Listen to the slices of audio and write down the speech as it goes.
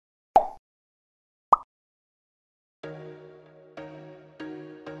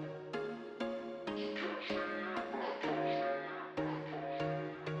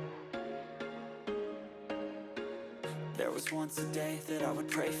There was once a day that I would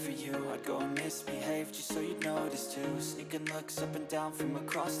pray for you. I'd go and misbehave just so you'd notice too. Sneaking looks up and down from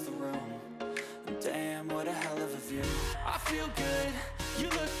across the room. And damn, what a hell of a view. I feel good, you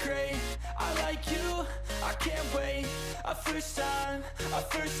look great, I like you, I can't wait. A first time, a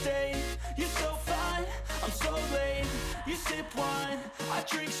first date. You're so fine, I'm so late. You sip wine, I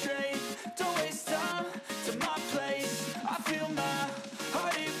drink straight. Don't waste time to my place. I feel my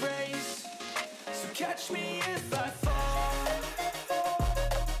heart erase. So catch me if I fall.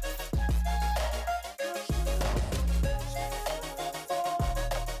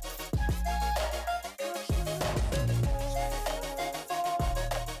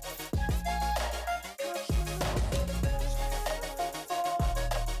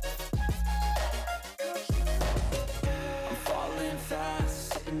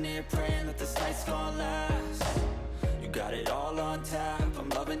 Praying that this night's gonna last. You got it all on tap, I'm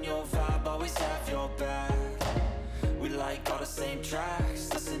loving your vibe, always have your back. We like all the same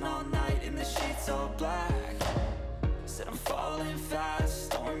tracks, listen all night in the sheets all black. Said I'm falling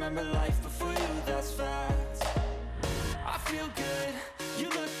fast, don't remember life before you, that's fact. I feel good, you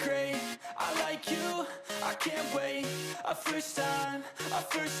look great, I like you, I can't wait. A first time, a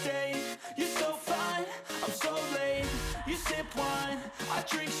first date. You're so fine, I'm so late. You sip wine, I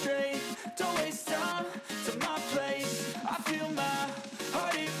drink straight. Don't waste time to my place. I feel my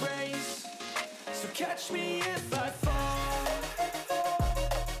heart erase. So catch me if I